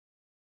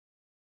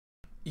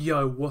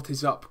Yo, what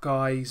is up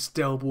guys,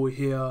 Delboy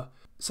here.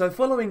 So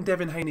following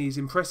Devin Haney's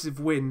impressive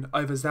win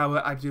over Zaur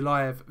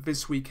Abdullayev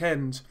this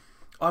weekend,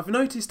 I've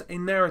noticed a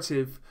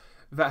narrative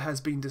that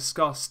has been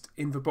discussed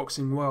in the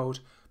boxing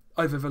world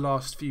over the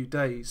last few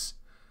days,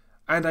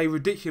 and a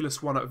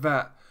ridiculous one at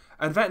that.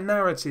 And that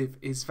narrative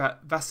is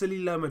that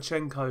Vasyl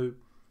Lomachenko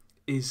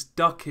is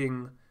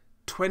ducking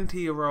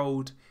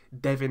 20-year-old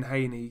Devin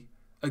Haney,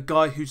 a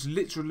guy who's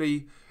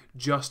literally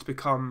just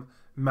become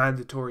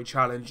mandatory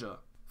challenger.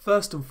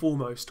 First and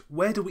foremost,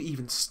 where do we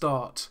even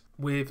start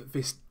with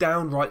this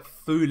downright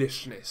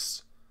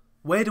foolishness?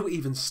 Where do we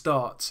even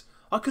start?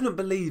 I couldn't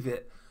believe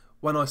it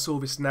when I saw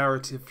this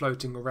narrative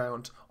floating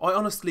around. I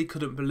honestly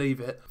couldn't believe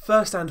it.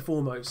 First and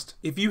foremost,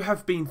 if you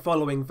have been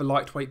following the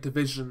lightweight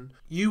division,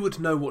 you would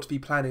know what the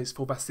plan is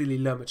for Vasyl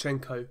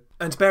Lomachenko.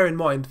 And bear in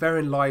mind,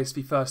 therein lies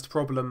the first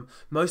problem.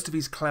 Most of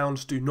these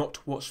clowns do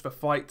not watch the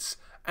fights,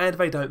 and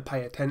they don't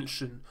pay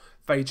attention.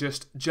 They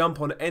just jump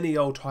on any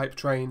old hype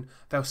train,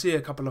 they'll see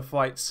a couple of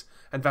fights,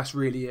 and that's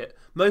really it.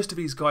 Most of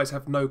these guys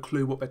have no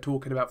clue what they're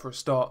talking about for a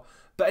start.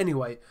 But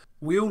anyway,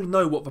 we all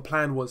know what the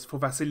plan was for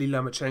Vasyl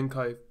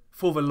Lomachenko.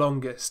 For the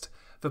longest,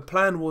 the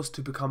plan was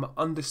to become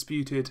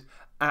undisputed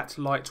at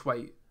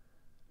lightweight.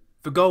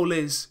 The goal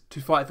is to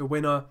fight the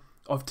winner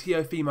of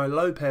Teofimo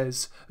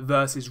Lopez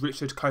versus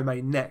Richard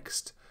Commey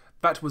next.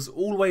 That was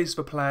always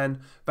the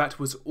plan, that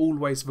was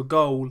always the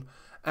goal.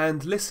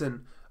 And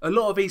listen, a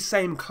lot of these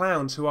same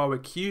clowns who are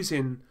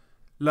accusing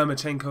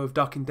Lomachenko of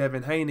ducking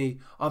Devin Haney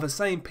are the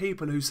same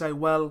people who say,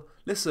 well,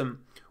 listen,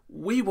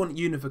 we want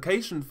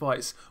unification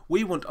fights,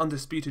 we want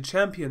undisputed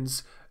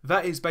champions,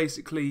 that is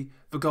basically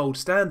the gold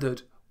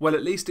standard. Well,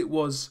 at least it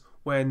was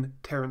when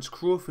Terence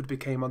Crawford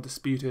became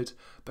undisputed,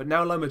 but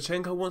now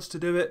Lomachenko wants to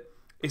do it,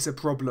 it's a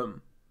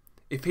problem.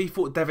 If he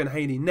fought Devin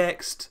Haney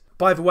next,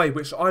 by the way,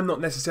 which I'm not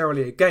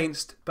necessarily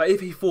against, but if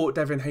he fought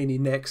Devin Haney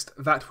next,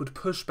 that would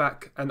push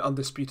back an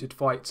undisputed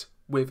fight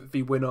with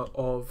the winner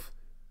of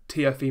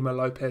Teofimo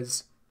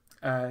Lopez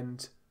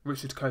and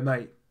Richard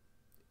Commey.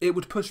 It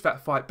would push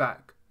that fight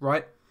back,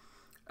 right?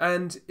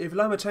 And if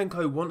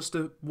Lomachenko wants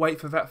to wait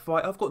for that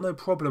fight, I've got no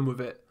problem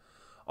with it.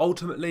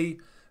 Ultimately,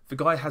 the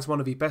guy has one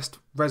of the best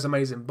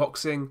resumes in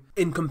boxing.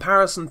 In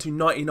comparison to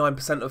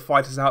 99% of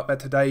fighters out there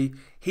today,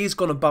 he's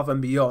gone above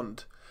and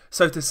beyond.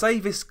 So to say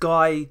this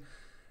guy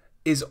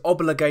is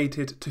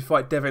obligated to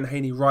fight Devin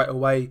Haney right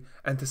away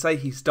and to say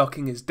he's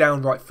ducking is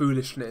downright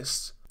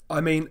foolishness. I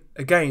mean,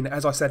 again,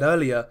 as I said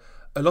earlier,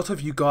 a lot of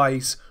you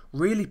guys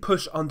really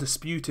push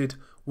undisputed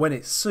when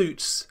it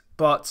suits,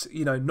 but,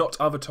 you know, not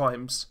other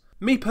times.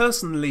 Me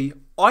personally,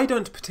 I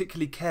don't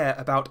particularly care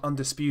about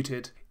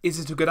undisputed. Is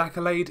it a good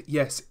accolade?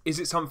 Yes. Is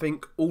it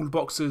something all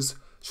boxers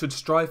should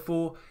strive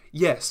for?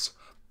 Yes.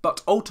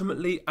 But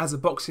ultimately, as a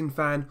boxing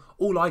fan,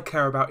 all I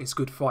care about is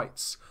good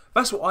fights.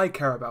 That's what I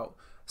care about.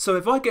 So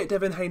if I get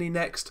Devin Haney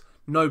next,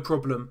 no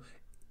problem.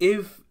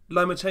 If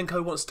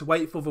Lomachenko wants to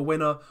wait for the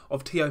winner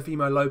of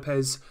Teofimo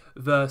Lopez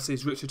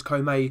versus Richard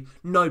Commey,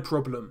 no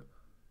problem.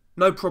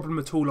 No problem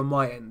at all on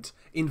my end.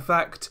 In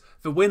fact,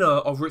 the winner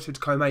of Richard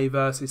Commey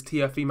versus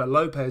Teofimo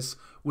Lopez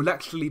will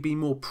actually be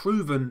more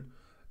proven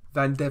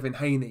than Devin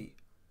Haney.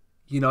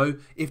 You know,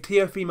 if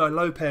Teofimo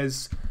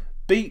Lopez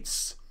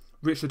beats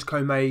Richard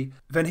Commey,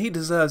 then he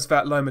deserves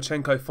that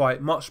Lomachenko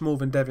fight much more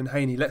than Devin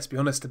Haney, let's be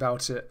honest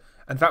about it.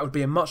 And that would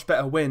be a much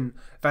better win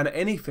than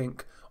anything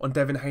on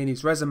Devin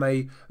Haney's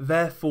resume,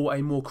 therefore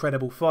a more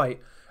credible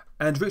fight.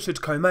 And Richard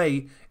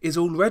Commey is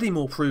already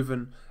more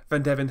proven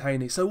than Devin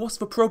Haney, so what's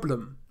the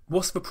problem?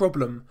 What's the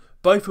problem?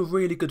 Both are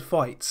really good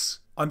fights.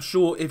 I'm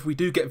sure if we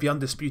do get the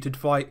undisputed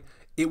fight,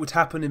 it would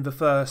happen in the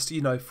first,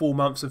 4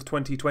 months of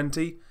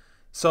 2020.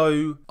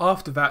 So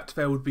after that,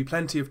 there would be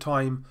plenty of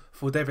time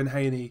for Devin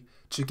Haney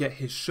to get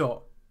his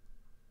shot.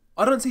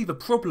 I don't see the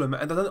problem,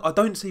 and I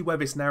don't see where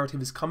this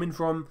narrative is coming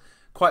from.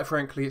 Quite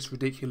frankly, it's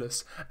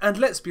ridiculous. And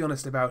let's be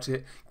honest about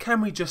it. Can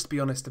we just be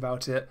honest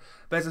about it?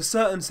 There's a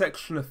certain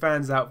section of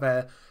fans out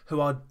there who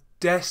are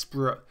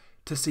desperate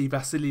to see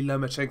Vasyl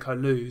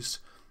Lomachenko lose.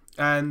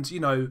 And,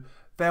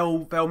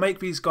 they'll make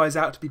these guys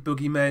out to be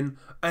boogeymen,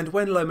 and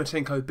when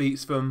Lomachenko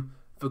beats them,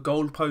 the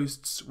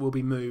goalposts will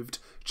be moved.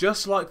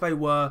 Just like they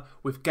were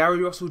with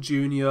Gary Russell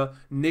Jr.,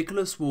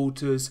 Nicholas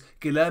Walters,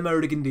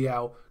 Guillermo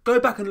Rigondeaux. Go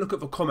back and look at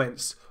the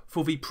comments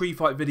for the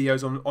pre-fight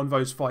videos on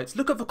those fights.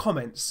 Look at the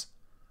comments.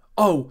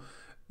 Oh,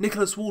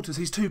 Nicholas Walters,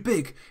 he's too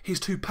big, he's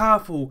too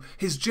powerful,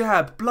 his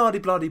jab,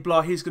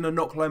 blah-de-blah-de-blah, he's going to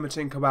knock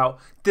Lomachenko out.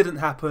 Didn't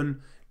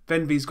happen.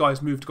 Then these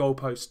guys moved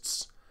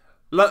goalposts.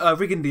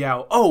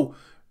 Rigondeaux. Oh,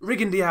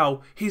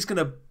 Rigondeaux, he's going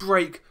to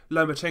break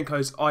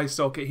Lomachenko's eye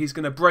socket, he's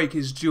going to break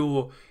his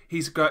jaw,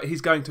 he's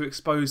going to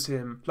expose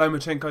him.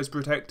 Lomachenko's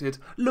protected.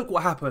 Look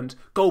what happened.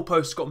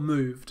 Goalposts got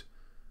moved.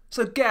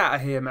 So get out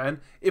of here, man.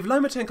 If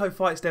Lomachenko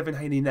fights Devin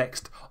Haney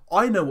next,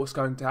 I know what's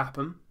going to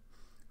happen.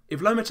 If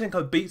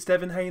Lomachenko beats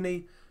Devin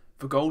Haney,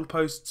 the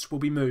goalposts will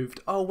be moved.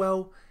 Oh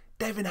well,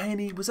 Devin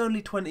Haney was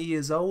only 20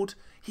 years old.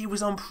 He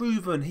was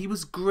unproven. He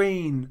was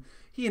green.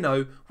 We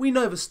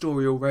know the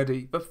story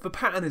already. But the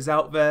pattern is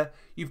out there.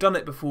 You've done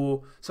it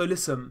before. So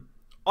listen,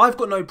 I've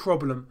got no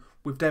problem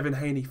with Devin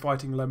Haney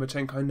fighting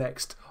Lomachenko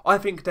next. I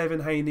think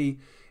Devin Haney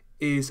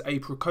is a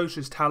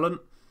precocious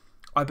talent.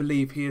 I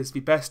believe he is the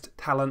best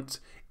talent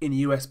in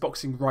US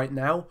boxing right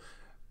now.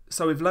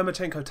 So if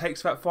Lomachenko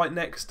takes that fight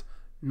next,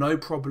 no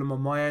problem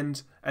on my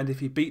end. And if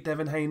he beat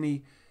Devin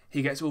Haney,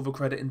 he gets all the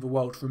credit in the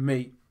world from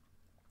me.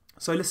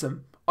 So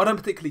listen, I don't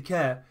particularly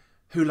care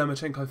who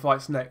Lomachenko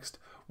fights next,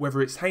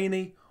 whether it's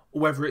Haney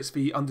or whether it's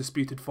the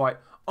undisputed fight.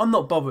 I'm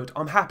not bothered.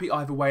 I'm happy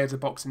either way as a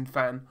boxing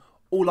fan.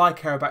 All I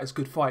care about is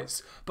good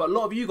fights. But a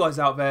lot of you guys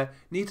out there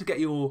need to get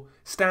your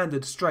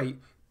standards straight.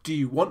 Do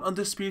you want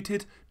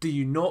undisputed? Do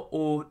you not?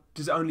 Or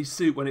does it only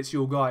suit when it's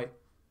your guy?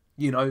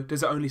 You know,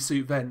 does it only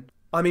suit then?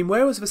 I mean,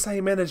 where was the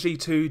same energy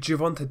to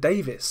Gervonta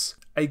Davis?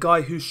 A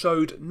guy who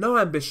showed no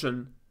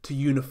ambition to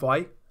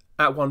unify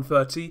at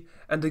 130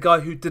 and a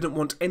guy who didn't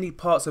want any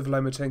parts of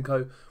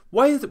Lomachenko.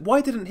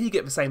 Why didn't he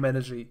get the same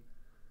energy?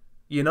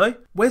 You know?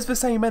 Where's the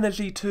same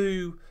energy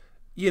to,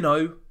 you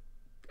know,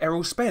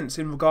 Errol Spence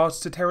in regards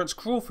to Terence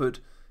Crawford?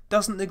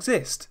 Doesn't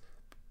exist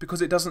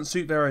because it doesn't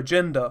suit their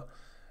agenda.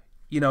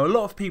 You know, a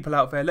lot of people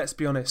out there, let's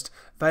be honest,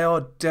 they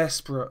are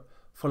desperate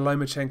for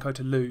Lomachenko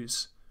to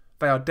lose.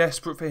 They are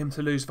desperate for him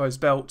to lose those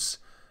belts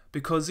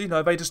because, you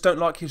know, they just don't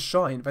like his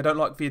shine. They don't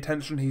like the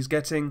attention he's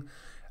getting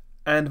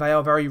and they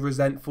are very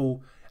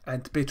resentful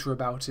and bitter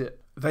about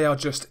it. They are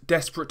just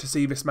desperate to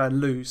see this man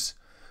lose.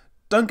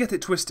 Don't get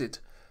it twisted.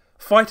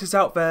 Fighters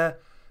out there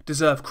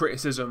deserve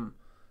criticism.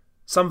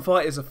 Some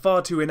fighters are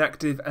far too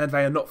inactive and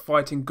they are not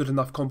fighting good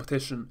enough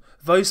competition.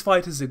 Those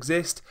fighters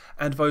exist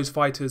and those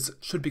fighters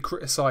should be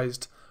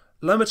criticised.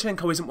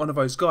 Lomachenko isn't one of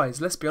those guys,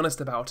 let's be honest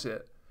about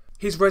it.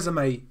 His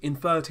resume in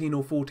 13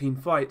 or 14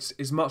 fights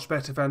is much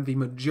better than the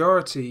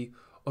majority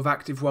of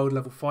active world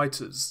level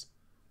fighters.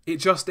 It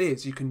just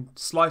is. You can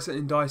slice it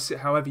and dice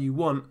it however you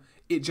want.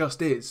 It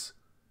just is.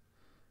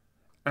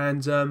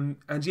 And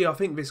yeah, I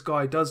think this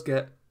guy does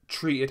get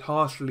treated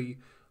harshly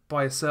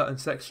by a certain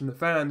section of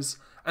fans.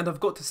 And I've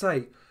got to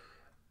say,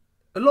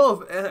 a lot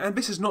of, and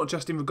this is not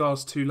just in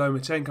regards to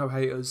Lomachenko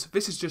haters,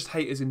 this is just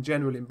haters in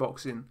general in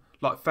boxing,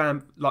 like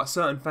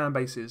certain fan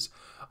bases.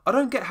 I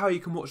don't get how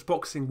you can watch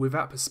boxing with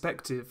that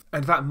perspective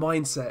and that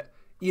mindset.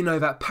 You know,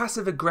 that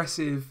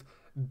passive-aggressive,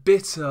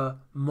 bitter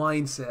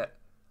mindset.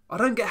 I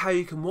don't get how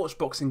you can watch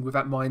boxing with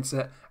that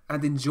mindset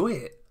and enjoy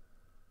it.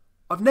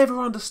 I've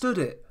never understood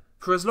it.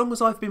 For as long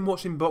as I've been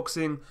watching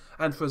boxing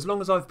and for as long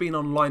as I've been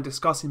online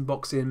discussing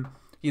boxing,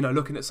 you know,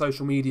 looking at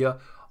social media,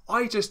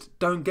 I just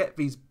don't get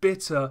these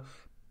bitter,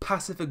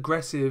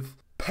 passive-aggressive,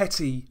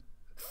 petty,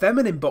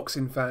 feminine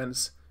boxing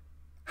fans,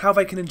 how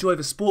they can enjoy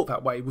the sport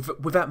that way,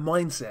 with that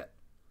mindset.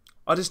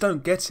 I just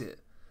don't get it.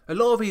 A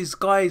lot of these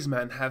guys,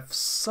 man, have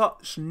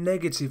such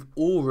negative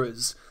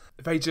auras.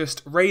 They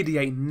just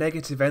radiate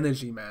negative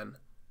energy, man.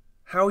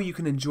 How you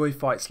can enjoy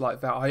fights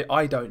like that,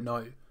 I don't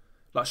know.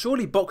 Like,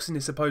 surely boxing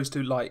is supposed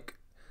to, like,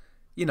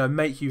 you know,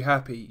 make you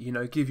happy, you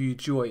know, give you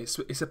joy.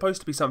 It's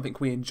supposed to be something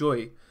we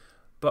enjoy.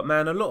 But,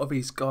 man, a lot of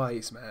these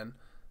guys, man,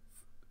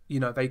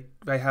 you know,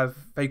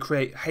 they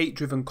create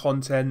hate-driven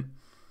content.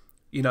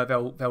 You know,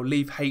 they'll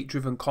leave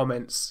hate-driven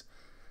comments.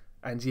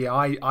 And, yeah,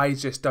 I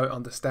just don't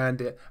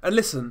understand it. And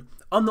listen,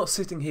 I'm not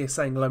sitting here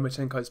saying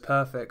Lomachenko's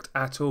perfect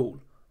at all.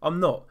 I'm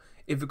not.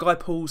 If the guy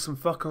pulls some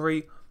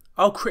fuckery,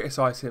 I'll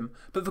criticise him,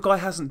 but the guy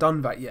hasn't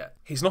done that yet.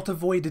 He's not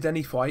avoided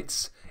any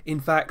fights. In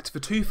fact, the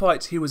two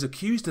fights he was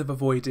accused of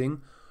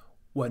avoiding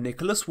were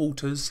Nicholas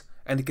Walters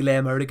and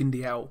Guillermo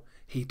Rigondeaux.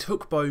 He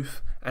took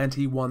both and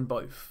he won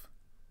both.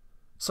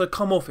 So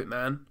come off it,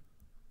 man.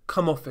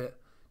 Come off it.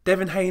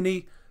 Devin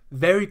Haney,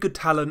 very good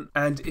talent,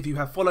 and if you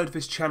have followed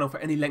this channel for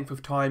any length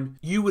of time,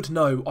 you would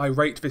know I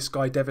rate this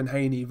guy Devin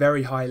Haney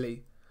very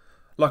highly.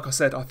 Like I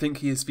said, I think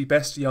he is the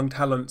best young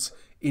talent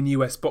in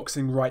US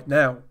boxing right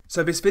now.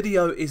 So this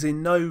video is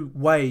in no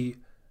way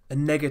a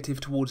negative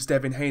towards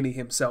Devin Haney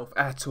himself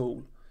at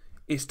all.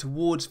 It's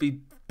towards the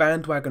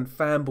bandwagon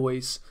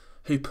fanboys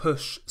who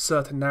push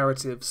certain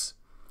narratives.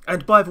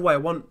 And by the way, I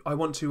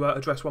want to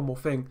address one more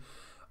thing.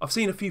 I've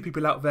seen a few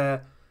people out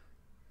there,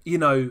 you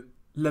know,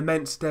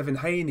 lament Devin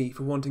Haney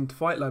for wanting to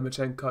fight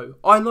Lomachenko.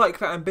 I like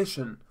that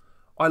ambition.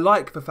 I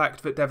like the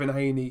fact that Devin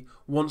Haney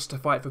wants to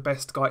fight the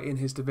best guy in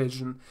his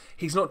division.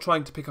 He's not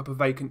trying to pick up a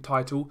vacant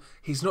title.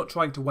 He's not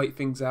trying to wait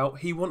things out.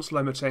 He wants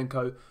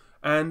Lomachenko.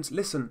 And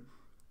listen,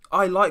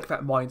 I like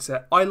that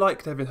mindset. I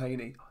like Devin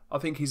Haney. I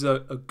think he's a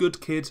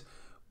good kid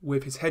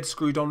with his head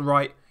screwed on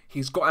right.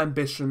 He's got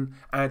ambition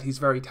and he's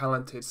very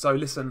talented. So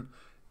listen,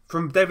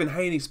 from Devin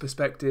Haney's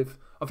perspective,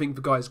 I think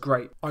the guy's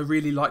great. I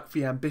really like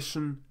the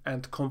ambition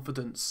and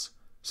confidence.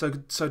 So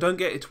don't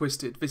get it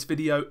twisted. This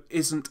video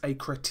isn't a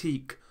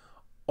critique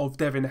of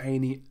Devin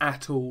Haney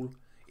at all.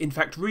 In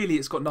fact, really,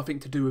 it's got nothing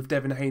to do with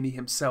Devin Haney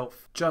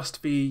himself.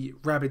 Just the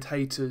rabid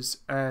haters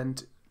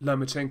and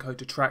Lomachenko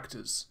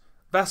detractors.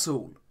 That's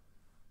all.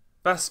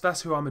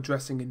 That's who I'm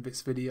addressing in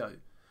this video.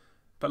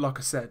 But like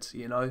I said,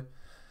 you know,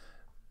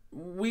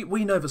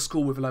 we know the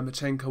score with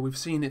Lomachenko. We've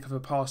seen it for the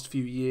past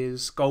few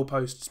years.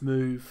 Goalposts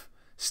move.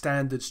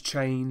 Standards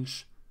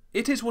change.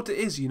 It is what it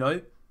is, you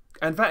know.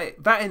 And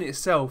that in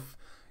itself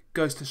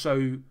goes to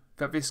show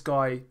that this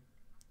guy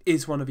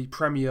is one of the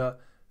premier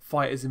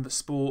fighters in the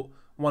sport,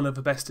 one of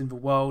the best in the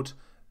world,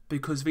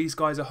 because these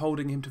guys are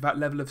holding him to that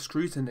level of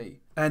scrutiny.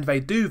 And they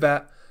do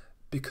that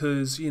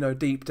because, you know,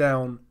 deep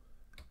down,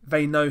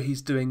 they know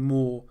he's doing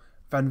more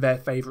than their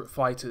favourite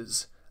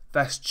fighters.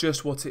 That's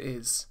just what it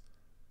is,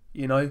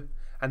 you know?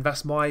 And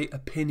that's my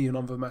opinion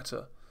on the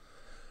matter.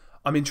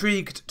 I'm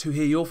intrigued to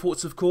hear your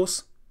thoughts, of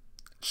course.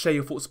 Share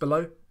your thoughts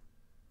below.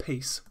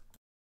 Peace.